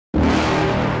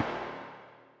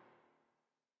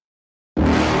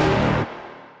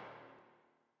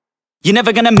You're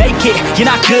never gonna make it, you're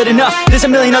not good enough. There's a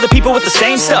million other people with the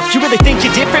same stuff. You really think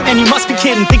you're different? Man, you must be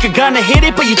kidding. Think you're gonna hit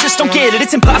it, but you just don't get it.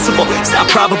 It's impossible, it's not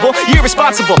probable, you're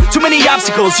irresponsible. Too many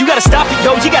obstacles, you gotta stop it,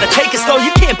 yo. You gotta take it slow,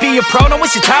 you can't be a pro. Don't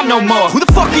waste your time no more. Who the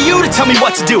fuck are you to tell me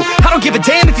what to do? I don't give a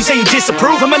damn if you say you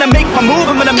disapprove. I'm gonna make my move,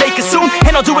 I'm gonna make it soon.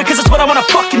 And I'll do it cause it's what I wanna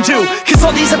fucking do. Cause all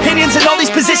these opinions and all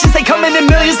these positions, they come in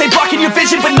millions, they blocking your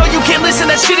vision. But no, you can't listen,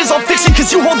 that shit is all fiction.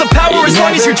 Cause you hold the power as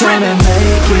long as you're dreaming.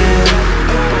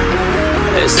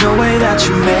 There's no way that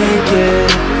you make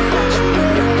it.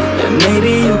 And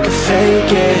maybe you can fake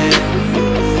it,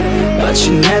 but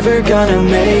you're never gonna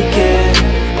make it.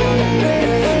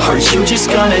 Are you just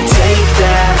gonna take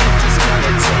that?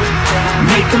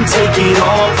 Make them take it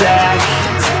all back.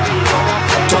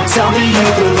 Don't tell me you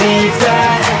believe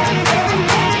that.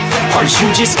 Are you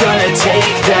just gonna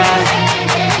take that?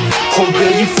 Or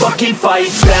will you fucking fight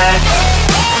back?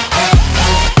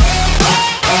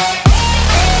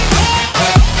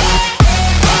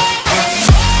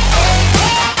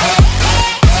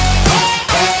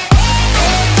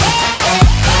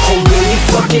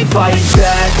 Fight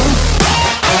back.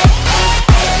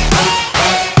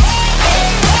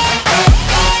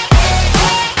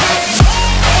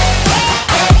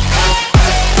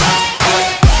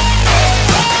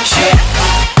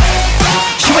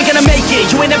 You ain't gonna make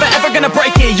it, you ain't never ever gonna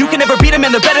break it. You can never beat them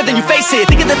and they're better than you, face it.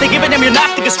 Thinking that they give a damn, you're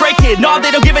not, think a straight kid. No,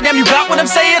 they don't give a damn, you got what I'm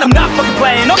saying? I'm not fucking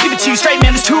playing, I'll give it to you straight,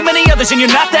 man. There's too many others and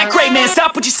you're not that great, man.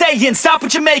 Stop what you're saying, stop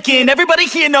what you're making.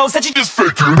 Everybody here knows that you just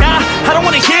faking. Nah, I don't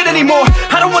wanna hear it anymore,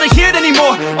 I don't wanna hear it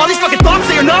anymore. All these fucking thoughts,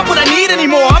 they are not what I need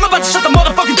anymore. I'm about to shut the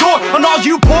motherfucking door on all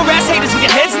you poor ass haters with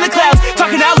your heads in the clouds,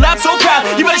 talking out loud so proud.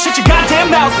 You better shut your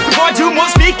goddamn mouth before I do more,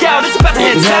 speak out. It's about to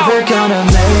head south. You're never gonna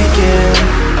make it.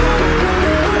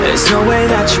 There's no way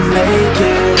that you make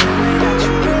it.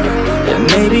 And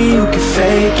maybe you can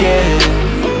fake it,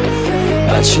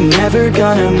 but you're never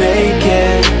gonna make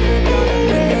it.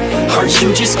 Are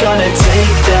you just gonna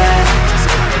take that?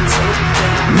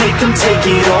 Make them take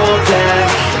it all back.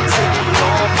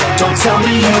 Don't tell me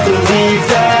you believe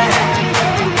that.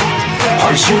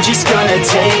 Are you just gonna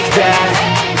take that?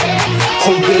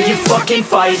 Or will you fucking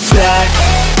fight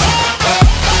back?